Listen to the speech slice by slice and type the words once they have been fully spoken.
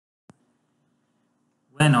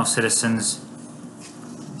When, O citizens,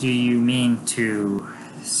 do you mean to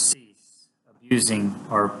cease abusing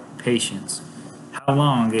our patience? How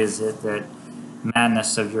long is it that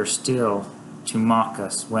madness of your still to mock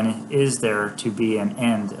us? When is there to be an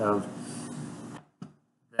end of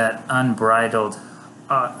that unbridled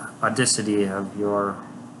audacity of your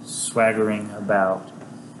swaggering about?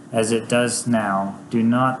 As it does now, do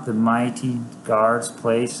not the mighty guards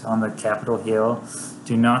placed on the Capitol Hill,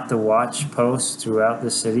 do not the watch posts throughout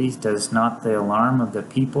the city, does not the alarm of the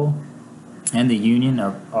people and the union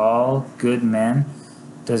of all good men,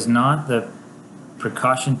 does not the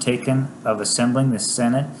precaution taken of assembling the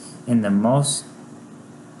Senate in the most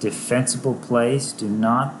defensible place, do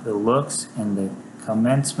not the looks and the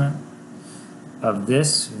commencement of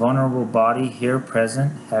this vulnerable body here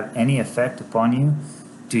present have any effect upon you?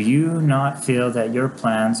 Do you not feel that your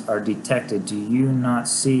plans are detected? Do you not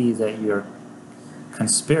see that your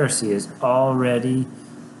conspiracy is already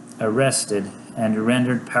arrested and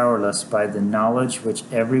rendered powerless by the knowledge which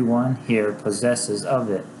everyone here possesses of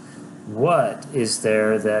it? What is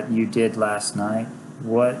there that you did last night?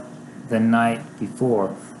 What the night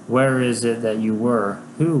before? Where is it that you were?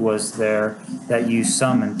 Who was there that you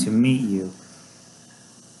summoned to meet you?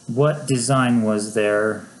 What design was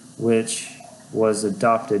there which was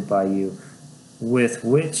adopted by you, with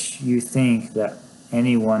which you think that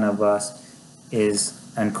any one of us is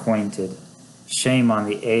acquainted? Shame on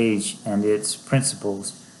the age and its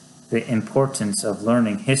principles, the importance of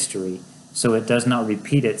learning history, so it does not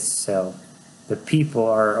repeat itself. The people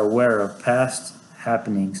are aware of past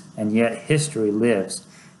happenings, and yet history lives.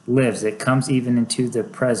 It comes even into the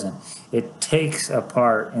present. It takes a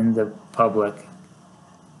part in the public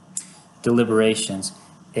deliberations.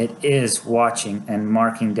 It is watching and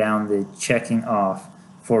marking down the checking off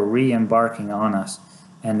for re-embarking on us.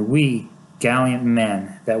 And we, gallant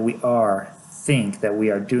men that we are, think that we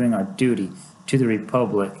are doing our duty to the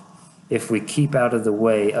Republic if we keep out of the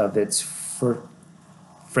way of its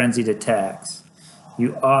frenzied attacks.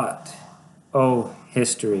 You ought, O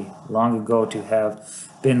history, long ago to have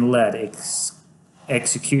been led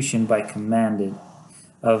execution by command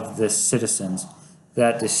of the citizens.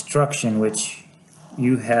 That destruction which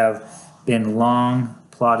you have been long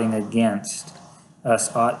plotting against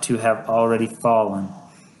us ought to have already fallen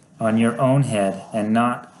on your own head and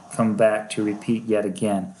not come back to repeat yet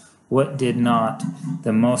again. What did not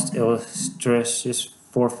the most illustrious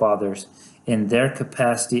forefathers, in their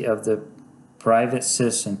capacity of the private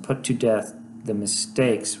citizen, put to death the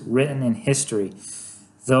mistakes written in history,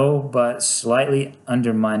 though but slightly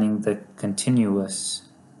undermining the continuous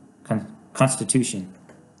Constitution?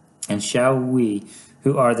 And shall we,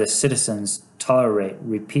 who are the citizens, tolerate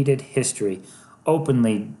repeated history,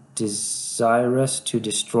 openly desirous to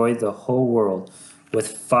destroy the whole world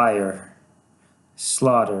with fire,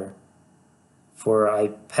 slaughter? For I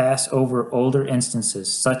pass over older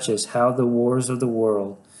instances, such as how the wars of the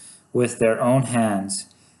world, with their own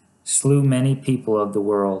hands, slew many people of the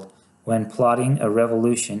world. When plotting a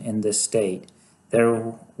revolution in the state,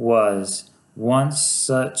 there was once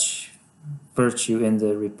such virtue in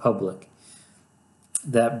the Republic,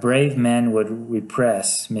 that brave men would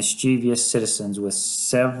repress mischievous citizens with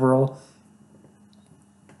several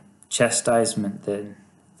chastisement than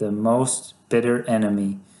the most bitter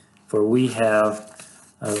enemy. For we have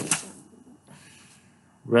a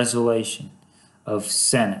resolution of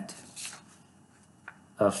Senate,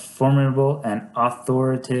 a formidable and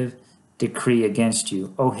authoritative decree against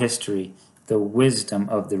you. O history, the wisdom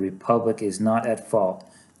of the Republic is not at fault,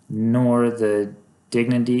 nor the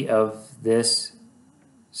dignity of this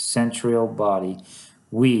central body.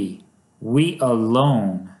 We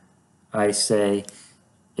alone, I say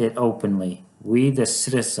it openly, we the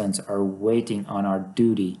citizens are waiting on our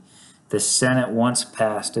duty. The Senate once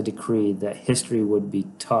passed a decree that history would be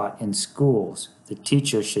taught in schools. The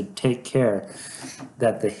teacher should take care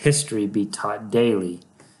that the history be taught daily.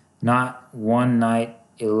 Not one night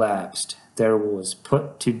elapsed. There was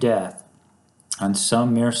put to death on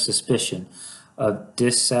some mere suspicion of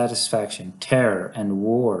dissatisfaction, terror, and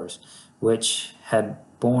wars, which had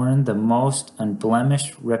borne the most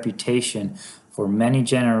unblemished reputation for many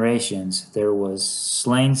generations. There was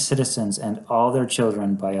slain citizens and all their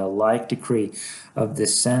children by a like decree of the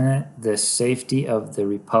Senate. The safety of the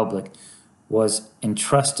Republic was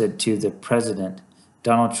entrusted to the President,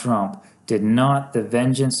 Donald Trump. Did not the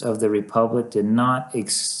vengeance of the Republic, did not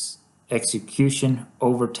execution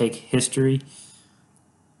overtake history?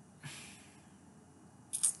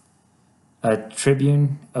 A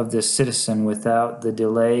tribune of the citizen without the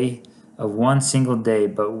delay of one single day,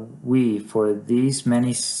 but we, for these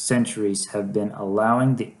many centuries, have been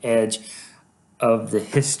allowing the edge of the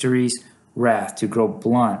history's wrath to grow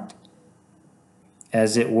blunt,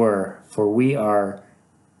 as it were, for we are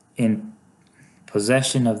in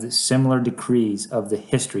possession of the similar decrees of the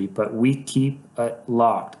history, but we keep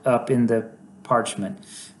locked up in the parchment,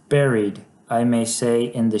 buried, I may say,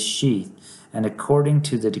 in the sheath. And according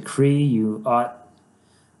to the decree, you ought,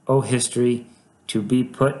 O history, to be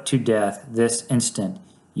put to death this instant.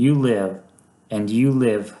 You live, and you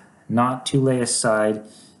live, not to lay aside,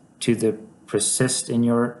 to the persist in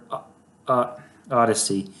your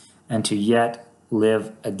odyssey, and to yet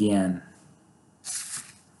live again.